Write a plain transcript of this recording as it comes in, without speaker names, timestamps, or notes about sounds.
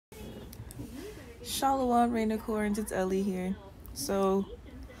Shalom, Rain Accords, it's Ellie here. So,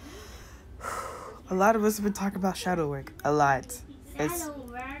 a lot of us have been talking about shadow work. A lot. Shadow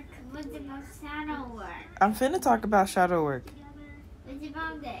work? What's about shadow work? I'm finna talk about shadow work. What's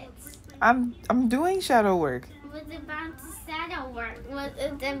about it? I'm doing shadow work. What's about the shadow work? What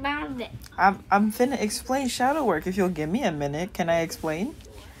is about it? I'm finna explain shadow work. If you'll give me a minute, can I explain?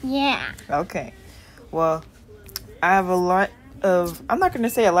 Yeah. Okay. Well, I have I'm not gonna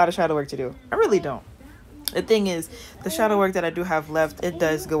say a lot of shadow work to do. I really don't. The thing is, the shadow work that I do have left, it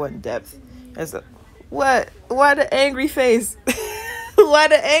does go in depth. What? Why the angry face? Why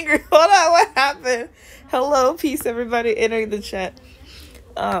the angry? Hold on, what happened? Hello, peace, everybody entering the chat.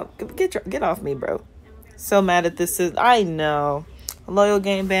 Get off me, bro. So mad at this. I know. Loyal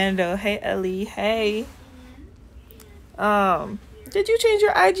Game Bando. Hey, Ellie. Hey. Did you change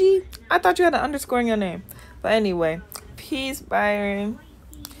your IG? I thought you had an underscore in your name. But anyway, peace, Byron.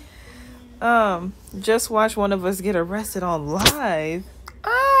 Just watch one of us get arrested on live.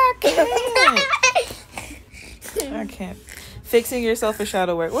 I can't. Fixing yourself for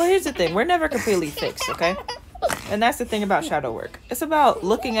shadow work. Well, here's the thing. We're never completely fixed, okay? And that's the thing about shadow work. It's about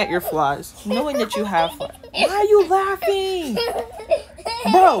looking at your flaws, knowing that you have flaws. Why are you laughing?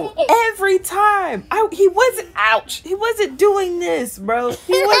 Bro, every time. He wasn't doing this, bro.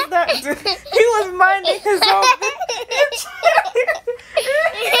 He was minding his own business.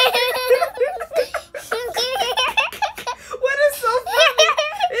 What is so funny?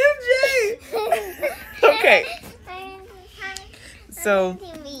 MJ. Okay. So,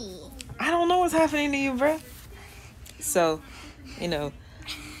 I don't know what's happening to you, bro. So,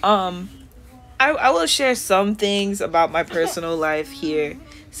 I will share some things about my personal life here.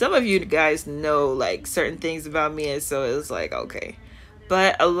 Some of you guys know like certain things about me, and so it was like, okay.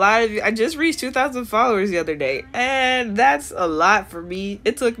 But a lot of you, I just reached 2,000 followers the other day, and that's a lot for me.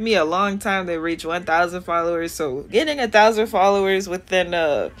 It took me a long time to reach 1,000 followers, so getting 1,000 followers within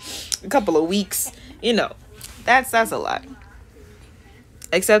a couple of weeks, that's a lot.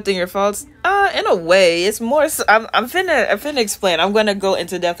 Accepting your faults, in a way, it's more. I'm finna explain. I'm gonna go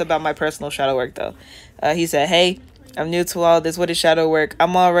into depth about my personal shadow work though. He said, "Hey, I'm new to all this. What is shadow work?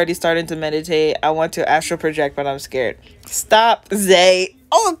 I'm already starting to meditate. I want to astral project, but I'm scared." Stop, Zay.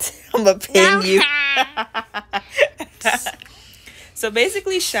 Oh, I'm gonna pin you. So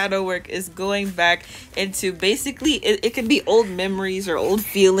basically, shadow work is going back into it can be old memories or old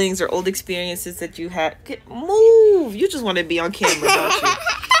feelings or old experiences that you had. Move. You just want to be on camera, don't you?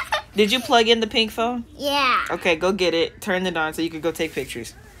 Did you plug in the pink phone? Yeah. Okay, go get it. Turn it on so you can go take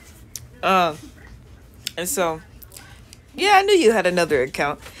pictures. And so, yeah, I knew you had another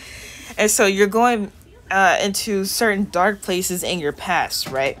account. And so you're going into certain dark places in your past,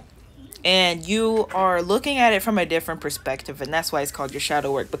 right? And you are looking at it from a different perspective, and that's why it's called your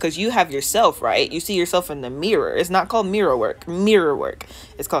shadow work, because you have yourself, right? You see yourself in the mirror. It's not called mirror work.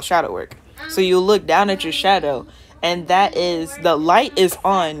 It's called shadow work. So you look down at your shadow, and the light is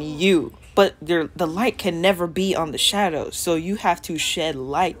on you, but the light can never be on the shadow. So you have to shed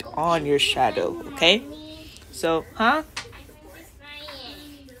light on your shadow, okay? So,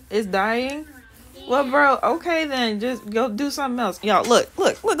 It's dying? Well, bro, okay then, just go do something else. Y'all, look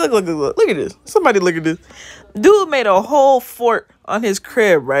at this. Somebody look at this. Dude made a whole fort on his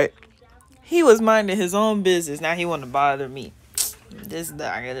crib, right? He was minding his own business. Now he want to bother me. This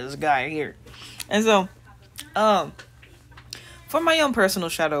guy here. And so, for my own personal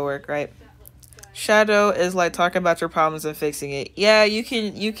shadow work, right? Shadow is like talking about your problems and fixing it. Yeah, you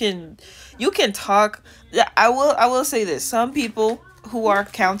can talk. I will say this. Some people who are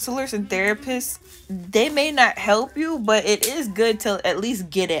counselors and therapists, they may not help you, but it is good to at least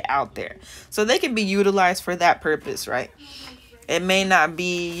get it out there. So they can be utilized for that purpose, right? It may not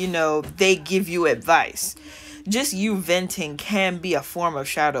be, they give you advice. Just you venting can be a form of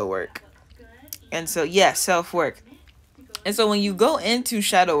shadow work. And so, yeah, self-work. And so when you go into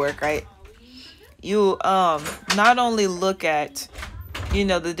shadow work, right, you not only look at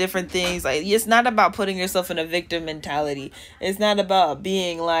the different things, like it's not about putting yourself in a victim mentality. It's not about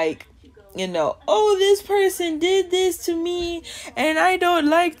being like, oh, this person did this to me and I don't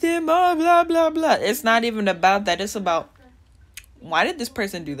like them, blah blah blah blah. It's not even about that. It's about, why did this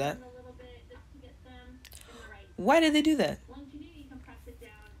person do that? Why did they do that?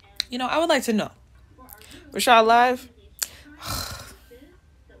 I would like to know. Rashad live.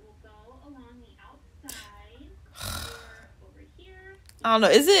 I don't know.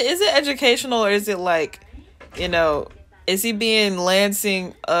 Is it educational, or is it like, is he being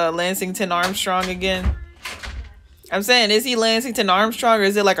Lansington Armstrong again? I'm saying, is he Lansington Armstrong, or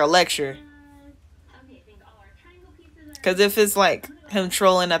is it like a lecture? Because if it's like him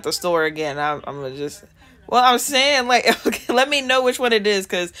trolling at the store again, I'm gonna just. Well, I'm saying like, okay, let me know which one it is,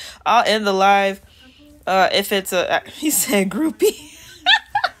 cause I'll end the live. If it's a, he said groupie.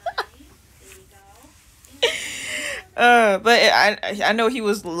 But I know he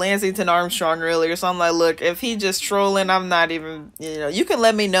was Lansington Armstrong earlier, so I'm like, look, if he just trolling, I'm not even, you can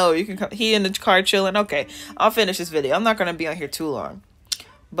let me know. You can come, he in the car chilling. Okay, I'll finish this video. I'm not gonna be on here too long.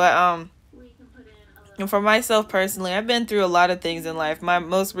 But and for myself personally, I've been through a lot of things in life. My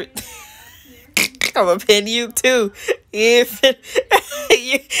most I'm gonna pin you too. You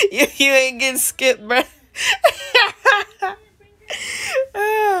ain't getting skipped, bro.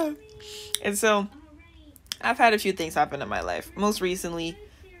 And so I've had a few things happen in my life. Most recently,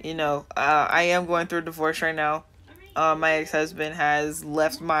 I am going through a divorce right now. My ex-husband has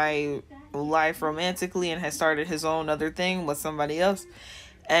left my life romantically and has started his own other thing with somebody else.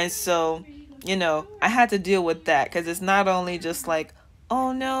 And so, I had to deal with that, because it's not only just like,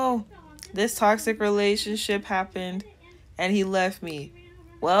 oh no, this toxic relationship happened and he left me.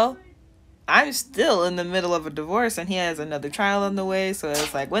 Well, I'm still in the middle of a divorce and he has another child on the way. So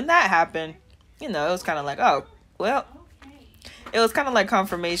it's like, when that happened, it was kind of like, oh, well, it was kind of like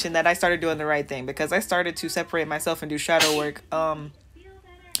confirmation that I started doing the right thing, because I started to separate myself and do shadow work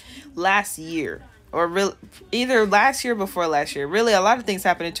last year, or either last year before last year. Really, a lot of things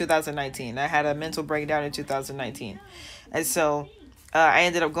happened in 2019. I had a mental breakdown in 2019. And so I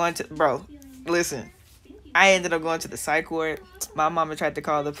ended up going to, I ended up going to the psych ward. My mama tried to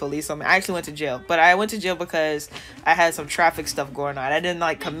call the police on me. I actually went to jail, but I went to jail because I had some traffic stuff going on. I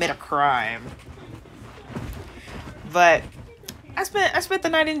didn't commit a crime. But I spent the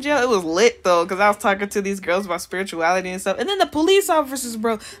night in jail. It was lit though, because I was talking to these girls about spirituality and stuff. And then the police officers,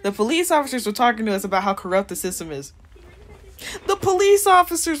 the police officers were talking to us about how corrupt the system is. The police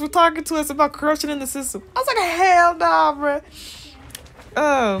officers were talking to us about corruption in the system. I was like, hell nah,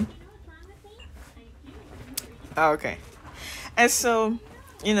 bro. Okay. And so,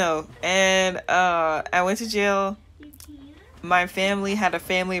 and I went to jail. My family had a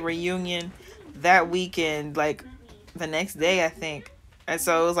family reunion that weekend, like the next day, I think. And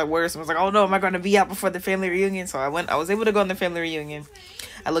so it was like worse. I was like, oh no, am I going to be out before the family reunion? So I was able to go on the family reunion.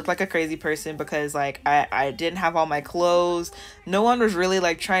 I looked like a crazy person because like I didn't have all my clothes. No one was really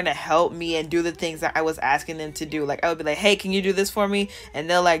like trying to help me and do the things that I was asking them to do. Like I would be like, hey, can you do this for me? And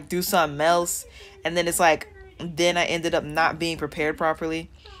they'll like do something else. And then it's like, then I ended up not being prepared properly.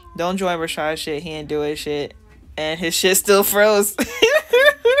 Don't join Rashad's shit. He ain't doing shit. And his shit still froze.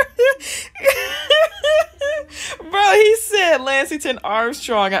 Bro, he said Lansington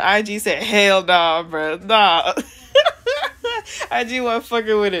Armstrong, and IG said, hell nah, bro. Nah. IG wasn't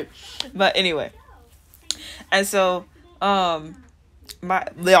fucking with it. But anyway. And so, let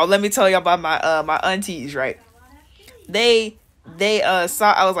me tell you about my aunties, right? They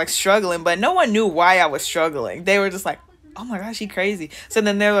saw I was like struggling, but no one knew why I was struggling. They were just like, oh my gosh, she crazy. So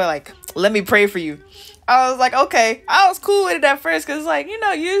then they were like, let me pray for you. I was like, okay. I was cool with it at first, because like,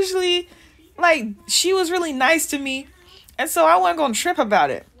 usually like she was really nice to me, and so I wasn't gonna trip about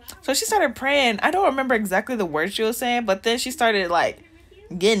it. So she started praying. I don't remember exactly the words she was saying, but then she started like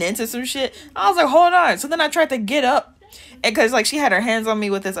getting into some shit. I was like, hold on. So then I tried to get up, and because like she had her hands on me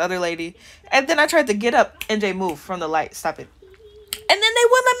with this other lady, and then I tried to get up. NJ, move from the light, stop it. And then they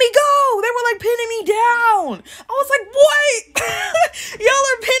wouldn't let me go. They were like pinning me down. I was like, what? Y'all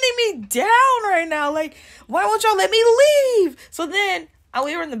are pinning me down right now. Like, why won't y'all let me leave? So then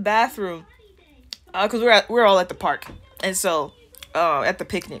we were in the bathroom, because we're all at the park. And so at the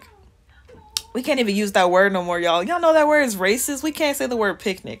picnic. We can't even use that word no more, y'all. Y'all know that word is racist. We can't say the word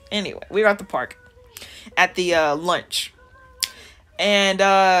picnic. Anyway, we were at the park at the lunch. And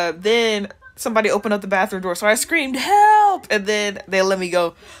then somebody opened up the bathroom door. So I screamed, help! And then they let me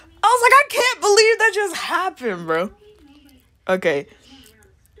go. I was like, I can't believe that just happened, bro. Okay.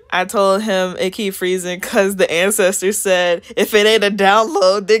 I told him it keep freezing because the ancestors said, if it ain't a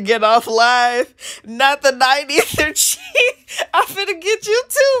download, then get off live. Not the 90th or cheat. I'm finna get you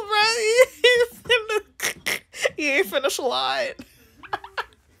too, bro. He ain't finna slide.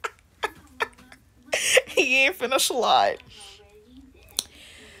 He ain't finna slide.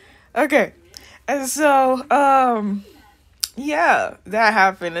 Okay. And so, yeah, that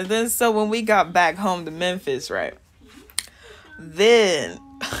happened. And then so when we got back home to Memphis, right? Then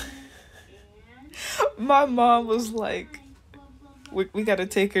my mom was like, we gotta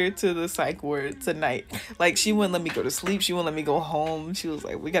take her to the psych ward tonight. Like, she wouldn't let me go to sleep. She wouldn't let me go home. She was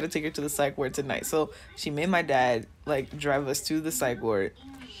like, we gotta take her to the psych ward tonight. So she made my dad like drive us to the psych ward.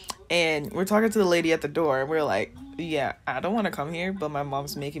 And we're talking to the lady at the door. And we're like, yeah, I don't want to come here, but my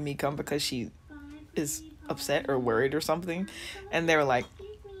mom's making me come because she is upset or worried or something. And they were like,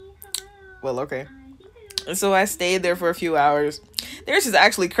 well, okay. And so I stayed there for a few hours. There's this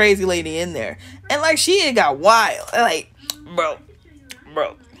actually crazy lady in there. And like she had got wild. Like, bro.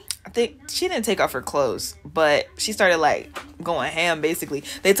 I think she didn't take off her clothes, but she started like going ham basically.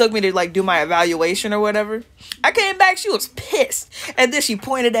 They took me to like do my evaluation or whatever. I came back, she was pissed. And then she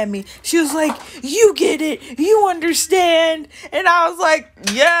pointed at me. She was like, you get it, you understand. And I was like,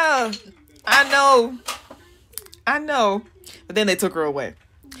 yeah, I know. But then they took her away.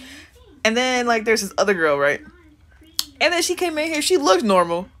 And then like there's this other girl, right? And then she came in here, she looked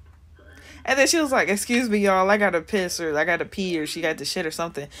normal. And then she was like, excuse me, y'all, I gotta piss or I gotta pee or she got the shit or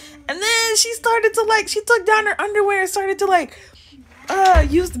something. And then she started to like, she took down her underwear and started to like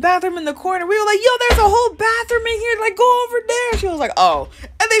use the bathroom in the corner. We were like, yo, there's a whole bathroom in here, like go over there. She was like, oh.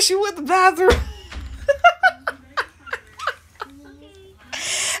 And then she went to the bathroom.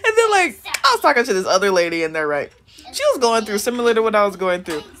 And then like, I was talking to this other lady in there, right? She was going through similar to what I was going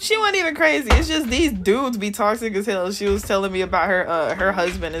through. She wasn't even crazy. It's just these dudes be toxic as hell. She was telling me about her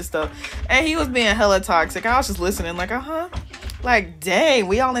husband and stuff. And he was being hella toxic. I was just listening like, uh-huh. Like, dang,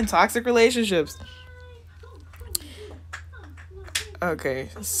 we all in toxic relationships. Okay.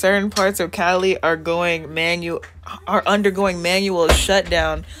 Certain parts of Cali are undergoing manual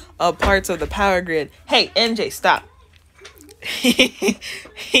shutdown of parts of the power grid. Hey, NJ, stop.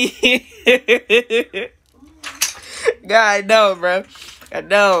 God, I know, bro. I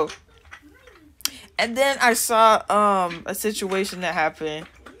know. And then I saw a situation that happened.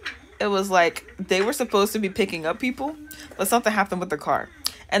 It was like they were supposed to be picking up people, but something happened with the car.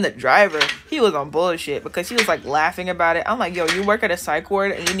 And the driver, he was on bullshit because he was like laughing about it. I'm like, yo, you work at a psych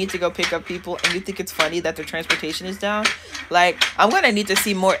ward and you need to go pick up people and you think it's funny that their transportation is down? Like, I'm gonna need to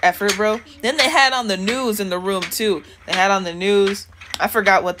see more effort, bro. Then they had on the news in the room too. They had on the news. I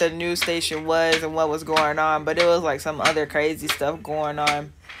forgot what the news station was and what was going on, but it was like some other crazy stuff going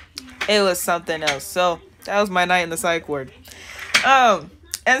on. It was something else. So that was my night in the psych ward. And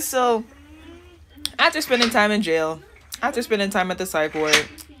so after spending time in jail, after spending time at the psych ward,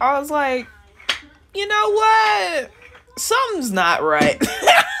 I was like, you know what? Something's not right.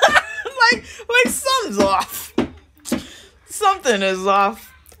 like something's off. Something is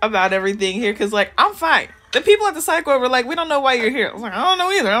off about everything here, because like I'm fine. The people at the psych ward were like, we don't know why you're here. I was like, I don't know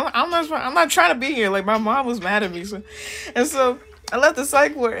either. I'm not trying to be here. Like, my mom was mad at me. So I left the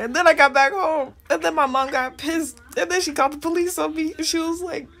psych ward. And then I got back home. And then my mom got pissed. And then she called the police on me. And she was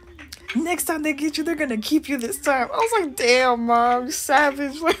like, next time they get you, they're going to keep you this time. I was like, damn, Mom, you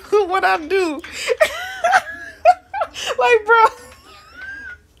savage. Like, what'd I do? Like, bro.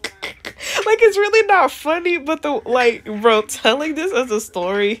 Like, it's really not funny. But, bro, telling this as a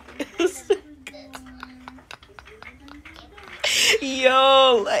story is...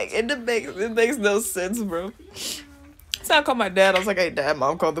 Yo, like, it makes no sense, bro. So I called my dad. I was like, hey, Dad,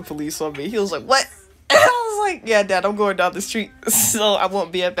 Mom called the police on me. He was like, what? And I was like, yeah, Dad, I'm going down the street, so I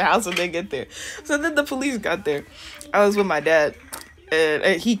won't be at the house when they get there. So then the police got there. I was with my dad,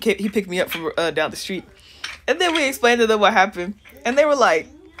 and he picked me up from down the street. And then we explained to them what happened. And they were like,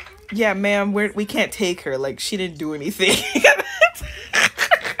 yeah, ma'am, we can't take her. Like, she didn't do anything.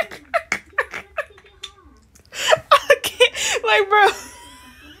 Like, bro,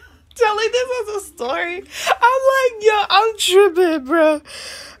 telling this as a story, I'm like, yo, I'm tripping, bro.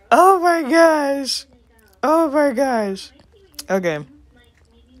 Oh my gosh. Okay.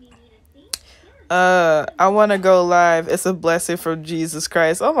 I want to go live. It's a blessing from Jesus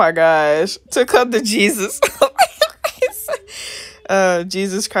Christ. Oh my gosh. To come to Jesus.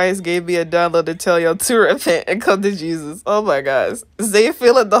 Jesus Christ gave me a download to tell y'all to repent and come to Jesus. Oh my gosh. They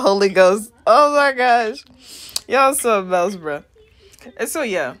feeling the Holy Ghost. Oh my gosh. Y'all something else, bro. And so,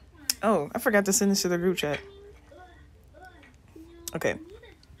 yeah. Oh, I forgot to send this to the group chat. Okay.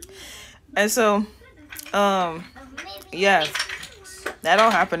 And so, yeah. That all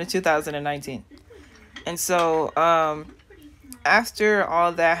happened in 2019. And so, after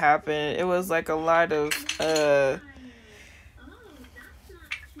all that happened, it was like a lot of,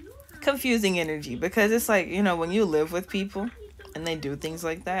 confusing energy. Because it's like, you know, when you live with people and they do things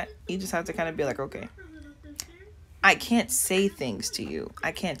like that, you just have to kind of be like, okay, I can't say things to you.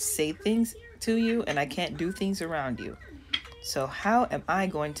 I can't say things to you, and I can't do things around you. So how am I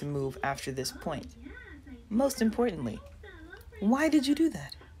going to move after this point? Most importantly, why did you do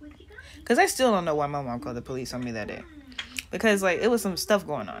that? Because I still don't know why my mom called the police on me that day. Because, like, it was some stuff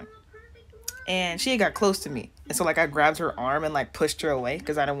going on. And she got close to me. And so, like, I grabbed her arm and, like, pushed her away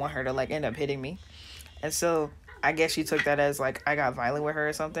because I didn't want her to, like, end up hitting me. And so I guess she took that as, like, I got violent with her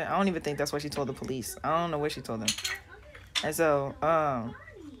or something. I don't even think that's what she told the police. I don't know what she told them. And so,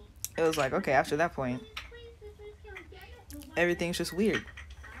 it was like, okay, after that point, everything's just weird.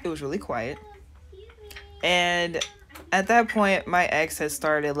 It was really quiet. And at that point, my ex had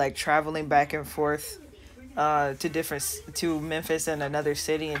started like traveling back and forth to Memphis and another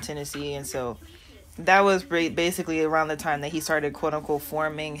city in Tennessee. And so that was basically around the time that he started, quote unquote,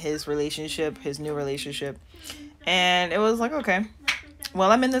 forming his relationship, his new relationship. And it was like, okay,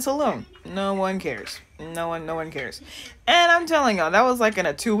 well, I'm in this alone. No one cares. No one cares. And I'm telling y'all, that was like in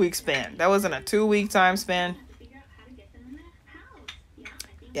a 2-week span. That was in a 2-week time span.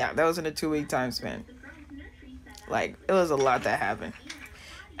 Yeah, that was in a 2-week time span. Like, it was a lot that happened.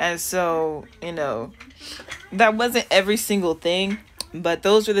 And so, you know, that wasn't every single thing, but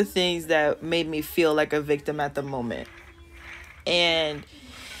those are the things that made me feel like a victim at the moment. And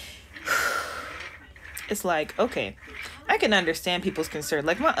it's like, okay, I can understand people's concern.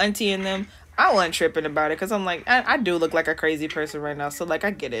 Like, my auntie and them, I wasn't tripping about it because I'm like, I do look like a crazy person right now. So, like,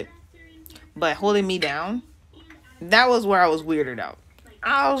 I get it. But holding me down, that was where I was weirded out.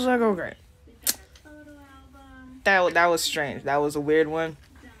 I was like, okay. That was strange. That was a weird one.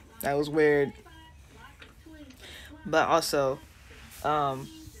 That was weird. But also,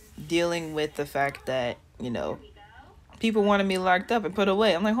 dealing with the fact that, you know, people wanted me locked up and put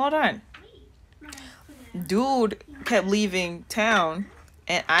away. I'm like, hold on. Dude kept leaving town,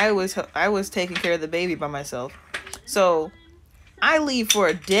 and I was taking care of the baby by myself. So I leave for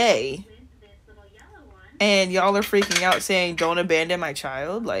a day, and y'all are freaking out saying, don't abandon my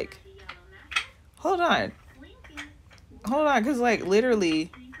child. Like, hold on, because like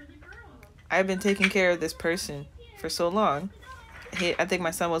literally, I've been taking care of this person for so long. I think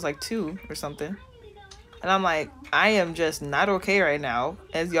my son was like 2 or something. And I'm like, I am just not okay right now,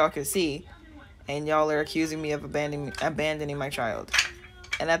 as y'all can see. And y'all are accusing me of abandoning my child.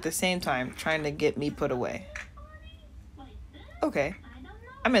 And at the same time, trying to get me put away. Okay.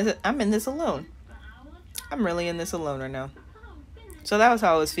 I'm in this alone. I'm really in this alone right now. So that was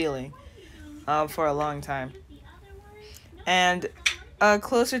how I was feeling for a long time. And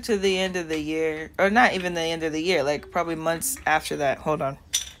closer to the end of the year, or not even the end of the year, like probably months after that. Hold on.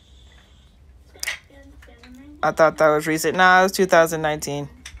 I thought that was recent. Nah, it was 2019.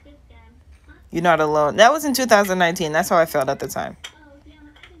 You're not alone. That was in 2019. That's how I felt at the time.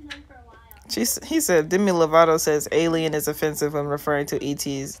 He said, Demi Lovato says alien is offensive when referring to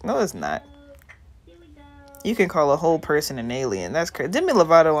ETs. No, it's not. You can call a whole person an alien. That's crazy. Demi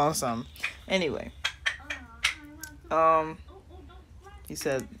Lovato on some. Anyway. He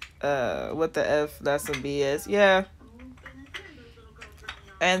said, what the F? That's some BS. Yeah.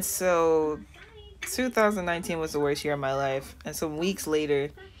 And so 2019 was the worst year of my life. And some weeks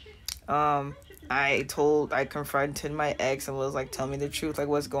later, I confronted my ex and was like, tell me the truth, like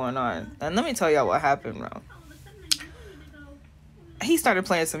what's going on. And let me tell y'all what happened, bro. He started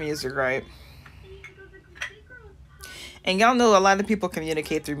playing some music, right? And y'all know a lot of people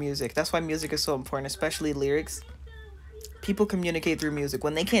communicate through music. That's why music is so important, especially lyrics. People communicate through music.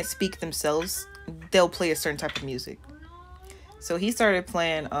 When they can't speak themselves, they'll play a certain type of music. So he started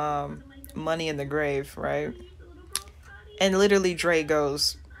playing Money in the Grave, right? And literally Dre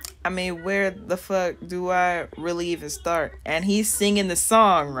goes, I mean, where the fuck do I really even start? And he's singing the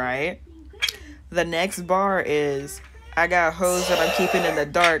song, right? The next bar is, I got hoes that I'm keeping in the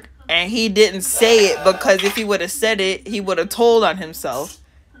dark. And he didn't say it because if he would have said it, he would have told on himself.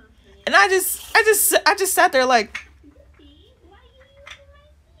 And I just sat there like,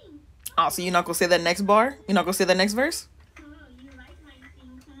 oh, so you're not gonna say that next bar? You're not gonna say that next verse?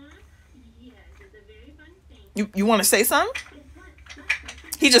 You want to say something?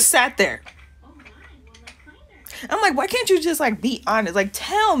 He just sat there. I'm like, why can't you just like be honest? Like,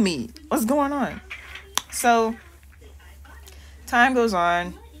 tell me what's going on. So time goes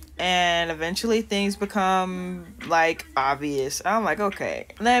on, and eventually things become like obvious. I'm like, okay,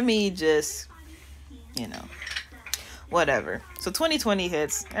 let me just, you know, whatever. So 2020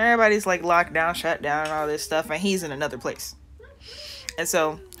 hits. Everybody's like locked down, shut down, and all this stuff, and he's in another place. And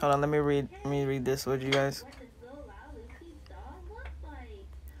so, hold on, let me read this with you guys.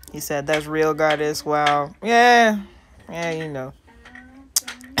 He said, that's real, goddess. Wow. Yeah, you know.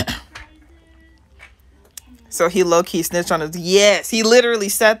 So he low-key snitched on his... Yes, he literally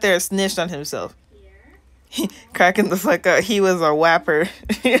sat there and snitched on himself. Cracking the fuck up. He was a wapper.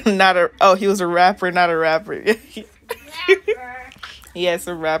 Not a... Oh, he was a rapper, not a rapper. Rapper. Yes,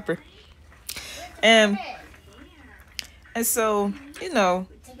 a rapper. And so, you know...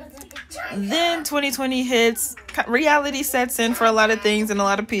 Then 2020 hits, reality sets in for a lot of things and a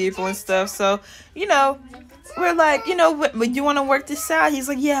lot of people and stuff. So, you know, we're like, you know, but you want to work this out? He's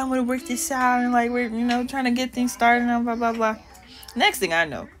like, yeah, I want to work this out. And like, we're, you know, trying to get things started and blah, blah, blah. Next thing I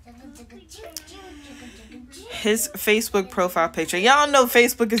know, his Facebook profile picture. Y'all know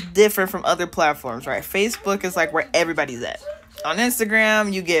Facebook is different from other platforms, right? Facebook is like where everybody's at. On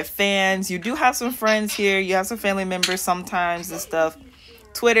Instagram, you get fans. You do have some friends here. You have some family members sometimes and stuff.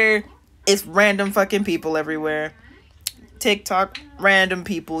 Twitter, it's random fucking people everywhere. TikTok, random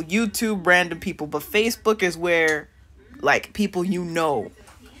people. YouTube, random people. But Facebook is where, like, people you know,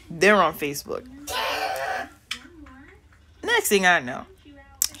 they're on Facebook. Next thing I know,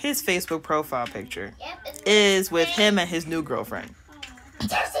 his Facebook profile picture is with him and his new girlfriend.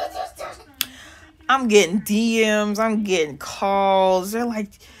 I'm getting DMs. I'm getting calls. They're like,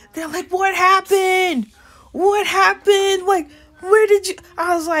 what happened? What happened? Like, where did you?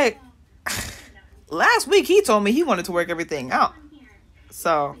 I was like, last week he told me he wanted to work everything out.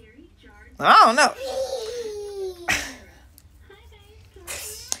 So, I don't know.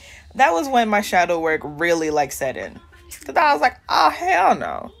 That was when my shadow work really like set in. Because I was like, oh, hell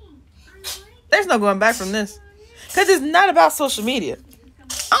no. There's no going back from this. Because it's not about social media.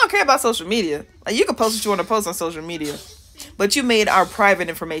 I don't care about social media. Like, you can post what you want to post on social media. But you made our private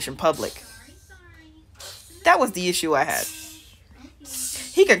information public. That was the issue I had.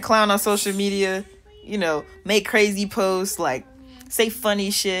 He could clown on social media, you know, make crazy posts, like, say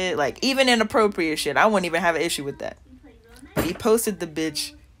funny shit, like, even inappropriate shit. I wouldn't even have an issue with that. But he posted the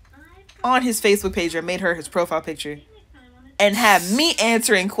bitch on his Facebook page or made her his profile picture and had me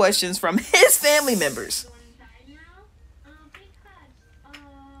answering questions from his family members.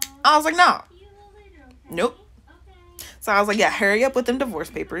 I was like, no. Nope. So I was like, yeah, hurry up with them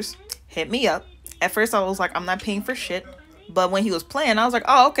divorce papers. Hit me up. At first I was like, I'm not paying for shit. But when he was playing, I was like,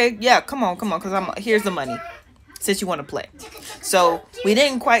 oh, okay, yeah, come on, because here's the money, since you want to play. So we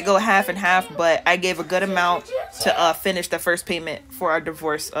didn't quite go half and half, but I gave a good amount to finish the first payment for our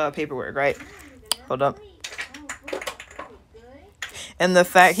divorce paperwork, right? Hold up. And the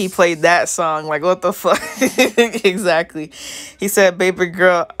fact he played that song, like, what the fuck? Exactly. He said, baby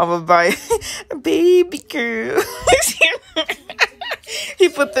girl, I'm gonna buy baby girl. He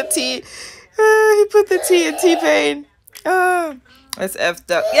put the T in T-Pain. That's effed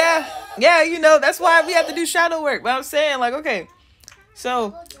up. Yeah, you know, that's why we have to do shadow work. But I'm saying, like, okay.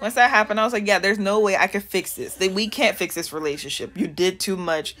 So, once that happened, I was like, yeah, there's no way I can fix this. We can't fix this relationship. You did too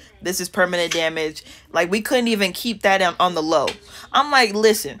much. This is permanent damage. Like, we couldn't even keep that on the low. I'm like,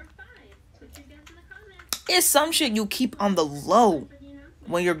 listen. It's some shit you keep on the low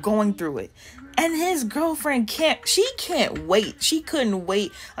when you're going through it. And his girlfriend can't wait. She couldn't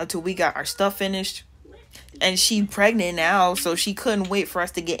wait until we got our stuff finished. And she's pregnant now, so she couldn't wait for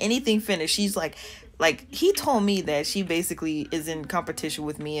us to get anything finished. She's like, he told me that she basically is in competition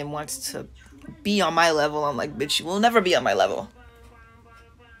with me and wants to be on my level. I'm like, bitch, you will never be on my level.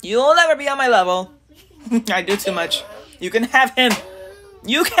 You'll never be on my level. I do too much. You can have him.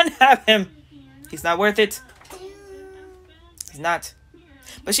 You can have him. He's not worth it. He's not.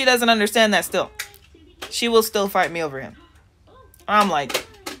 But she doesn't understand that still. She will still fight me over him. I'm like,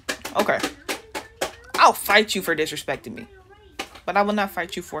 okay. I'll fight you for disrespecting me. But I will not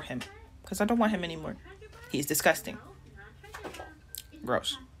fight you for him. Because I don't want him anymore. He's disgusting.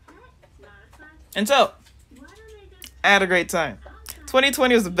 Gross. And so, I had a great time.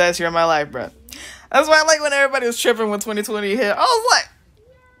 2020 was the best year of my life, bro. That's why I like when everybody was tripping when 2020 hit. I was like,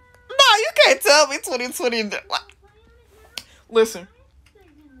 no, you can't tell me 2020. What? Listen.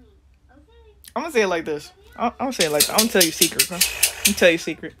 I'm going to say it like this. I'm going to say it like this. I'm going to tell you a secret, bro. I'm going to tell you a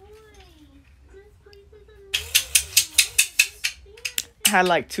secret. I had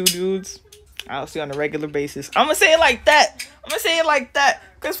like 2 dudes I'll see on a regular basis. I'm gonna say it like that.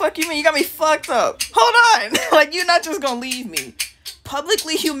 Because fuck you mean, you got me fucked up. Hold on. Like, you're not just gonna leave me.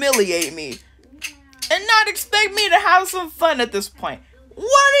 Publicly humiliate me. And not expect me to have some fun at this point. What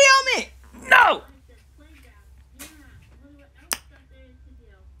do y'all mean? No!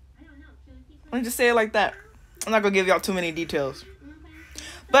 Let me just say it like that. I'm not gonna give y'all too many details.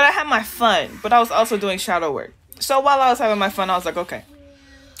 But I had my fun. But I was also doing shadow work. So while I was having my fun, I was like, okay.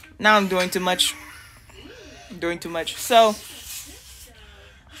 Now I'm doing too much. So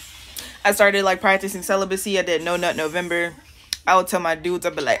I started like practicing celibacy. I did No Nut November. I would tell my dudes,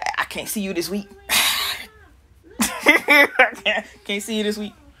 I'd be like, I can't see you this week. Can't see you this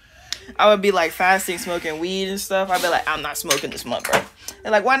week. I would be like fasting, smoking weed and stuff. I'd be like, I'm not smoking this month, bro.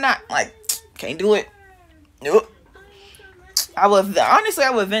 They're like, why not? I'm like, can't do it. Nope. I would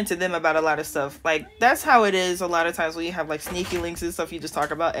vent to them about a lot of stuff. Like, that's how it is a lot of times when you have like sneaky links and stuff. You just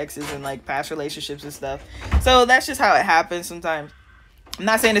talk about exes and like past relationships and stuff. So that's just how it happens sometimes. I'm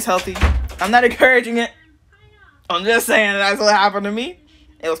not saying it's healthy. I'm not encouraging it. I'm just saying that's what happened to me.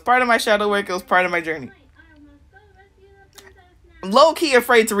 It was part of my shadow work. It was part of my journey. I'm low-key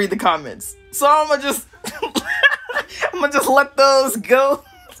afraid to read the comments. So I'm gonna just I'm gonna just let those go.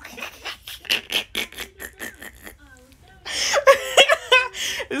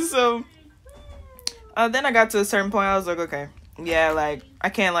 So then I got to a certain point. I was like, okay, yeah, like I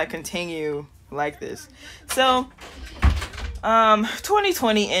can't like continue like this. So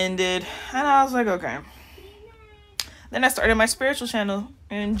 2020 ended, and I was like, okay. Then I started my spiritual channel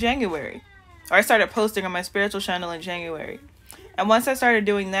in January. Or I started posting on my spiritual channel in January. And once I started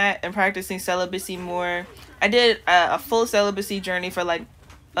doing that and practicing celibacy more, I did a full celibacy journey for like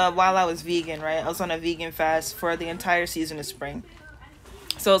while I was vegan, right? I was on a vegan fast for the entire season of spring.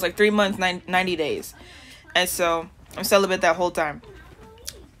 So it was like 3 months, 90 days. And so I'm celibate that whole time.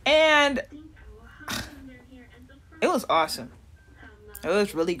 And it was awesome. It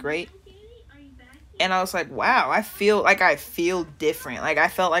was really great. And I was like, wow, I feel different. Like I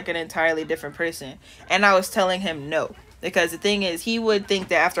felt like an entirely different person. And I was telling him no. Because the thing is, he would think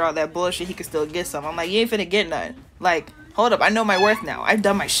that after all that bullshit, he could still get some. I'm like, you ain't finna get none. Like, hold up, I know my worth now. I've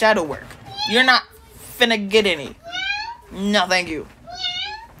done my shadow work. You're not finna get any. No, thank you.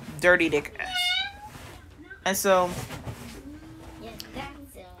 Dirty dick ass. And so,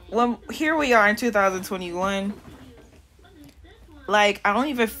 when here we are in 2021, like, I don't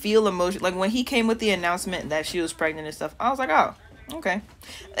even feel emotion. Like, when he came with the announcement that she was pregnant and stuff, I was like, oh, okay.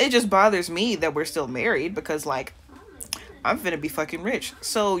 It just bothers me that we're still married because, like, I'm finna be fucking rich.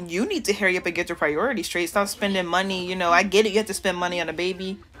 So you need to hurry up and get your priorities straight. Stop spending money. You know, I get it. You have to spend money on a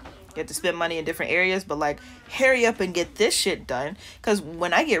baby. You have to spend money in different areas. But, like, hurry up and get this shit done. Because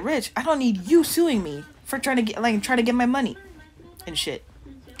when I get rich, I don't need you suing me for trying to get my money and shit.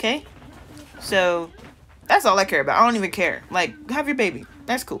 Okay? So, that's all I care about. I don't even care. Like, have your baby.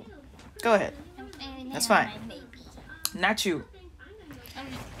 That's cool. Go ahead. That's fine. Not you.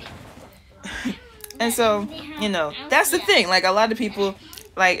 And so, you know, that's the thing. Like, a lot of people,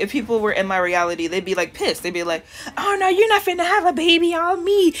 like, if people were in my reality, they'd be, like, pissed. They'd be like, oh, no, you're not finna have a baby on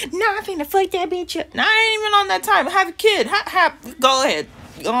me. No, I'm finna fuck that bitch up. No, I ain't even on that time. Have a kid. Go ahead.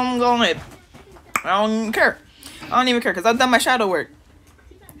 Go ahead. I don't even care. I don't even care because I've done my shadow work.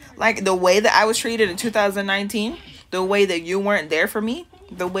 Like, the way that I was treated in 2019, the way that you weren't there for me,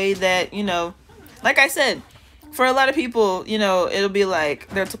 the way that, you know, like I said, for a lot of people, you know, it'll be like,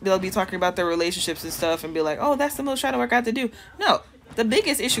 they'll be talking about their relationships and stuff and be like, oh, that's the most shadow work I have to do. No, the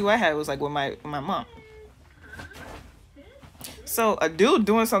biggest issue I had was, like, with my mom. So, a dude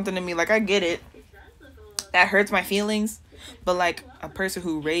doing something to me, like, I get it. That hurts my feelings. But, like, a person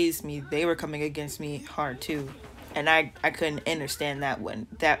who raised me, they were coming against me hard, too. And I couldn't understand that one.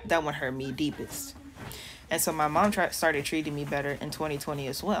 That one hurt me deepest. And so, my mom started treating me better in 2020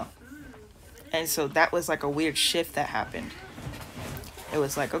 as well. And so that was like a weird shift that happened. It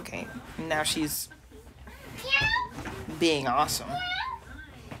was like, okay, now she's being awesome.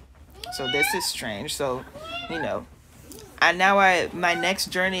 So this is strange. So, you know, my next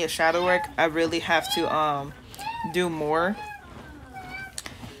journey of shadow work, I really have to do more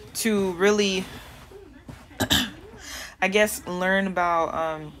to really, I guess, learn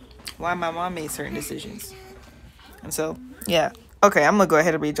about why my mom made certain decisions. And so, yeah. Okay, I'm gonna go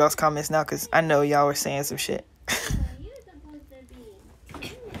ahead and read y'all's comments now because I know y'all were saying some shit.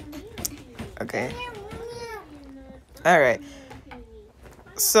 Okay. Alright.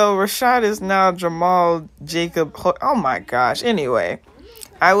 So, Rashad is now Jamal Jacob. Oh my gosh. Anyway.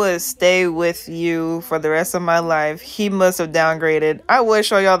 I would stay with you for the rest of my life. He must have downgraded. I would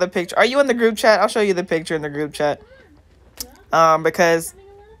show y'all the picture. Are you in the group chat? I'll show you the picture in the group chat. Because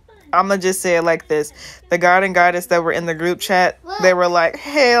I'm gonna just say it like this. The God and Goddess that were in the group chat, they were like,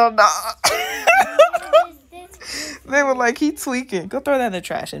 hell no. They were like, he tweaking. Go throw that in the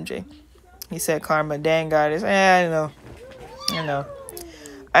trash, MJ. He said, Karma, dang Goddess. I know.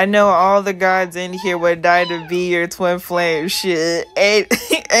 I know all the gods in here would die to be your twin flame. Shit. Ain't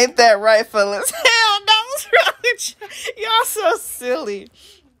that right, fellas? Hell no. What's wrong with you? Y'all so silly.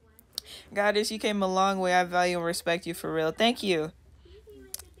 Goddess, you came a long way. I value and respect you for real. Thank you.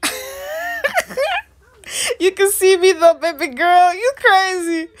 You can see me though, baby girl. You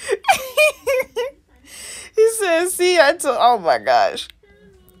crazy. He said, see, oh my gosh.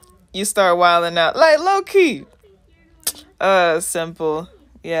 You start wilding out. Like, low key. Simple.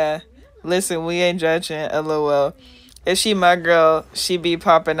 Yeah. Listen, we ain't judging. LOL. If she my girl, she be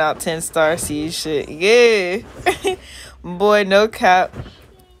popping out 10-star C shit. Yeah. Boy, no cap.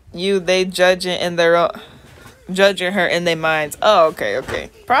 They judging her in their minds. Oh, okay.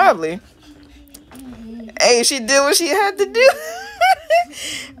 Probably. Hey, she did what she had to do.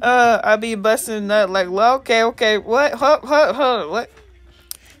 I be busting nut like, okay. What? What?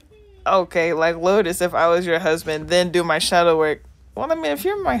 Okay, like Lotus, if I was your husband, then do my shadow work. Well, I mean, if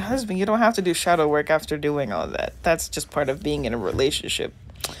you're my husband, you don't have to do shadow work after doing all that. That's just part of being in a relationship.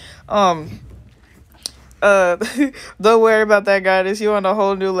 Um, don't worry about that, goddess. You on a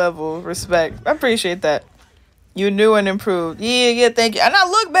whole new level. Respect. I appreciate that. You knew and improved. Yeah, thank you. And I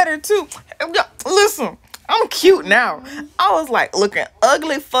look better too. Listen, I'm cute now. I was like looking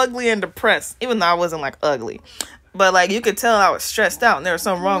ugly, fugly, and depressed. Even though I wasn't like ugly. But like you could tell I was stressed out and there was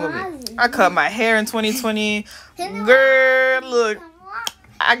something wrong with me. I cut my hair in 2020. Girl, look.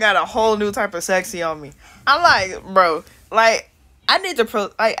 I got a whole new type of sexy on me. I'm like, bro, like I need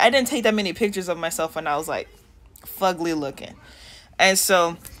to I didn't take that many pictures of myself when I was like fugly looking. And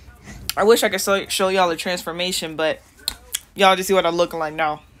so I wish I could show y'all the transformation, but y'all just see what I'm looking like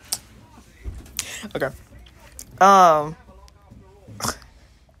now. Okay.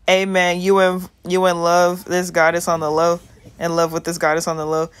 Amen. You in love. This goddess on the low. In love with this goddess on the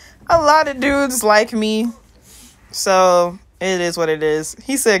low. A lot of dudes like me. So it is what it is.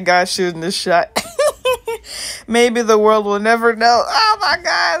 He said God shooting this shot. Maybe the world will never know. Oh my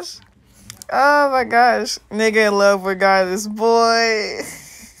gosh. Oh my gosh. Nigga in love with goddess boy.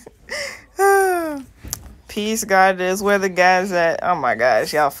 Peace, goddess. Where the guys at? Oh my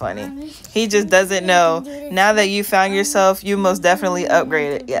gosh, y'all funny. He just doesn't know. Now that you found yourself, you most definitely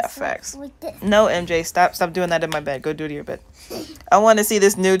upgraded. Yeah, facts. No, MJ, stop doing that in my bed. Go do it to your bed. I want to see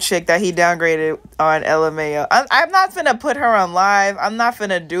this new chick that he downgraded on LMAO. I'm not finna put her on live. I'm not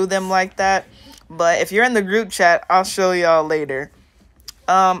finna do them like that. But if you're in the group chat, I'll show y'all later.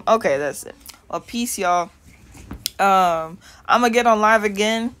 Okay, that's it. Well, peace, y'all. I'm gonna get on live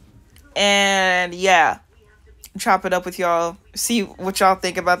again. And yeah, chop it up with y'all, see what y'all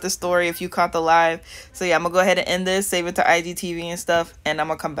think about this story if you caught the live. So yeah, I'm gonna go ahead and end this, save it to IGTV and stuff, and I'm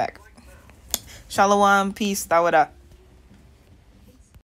gonna come back. Shalom, peace, tawada.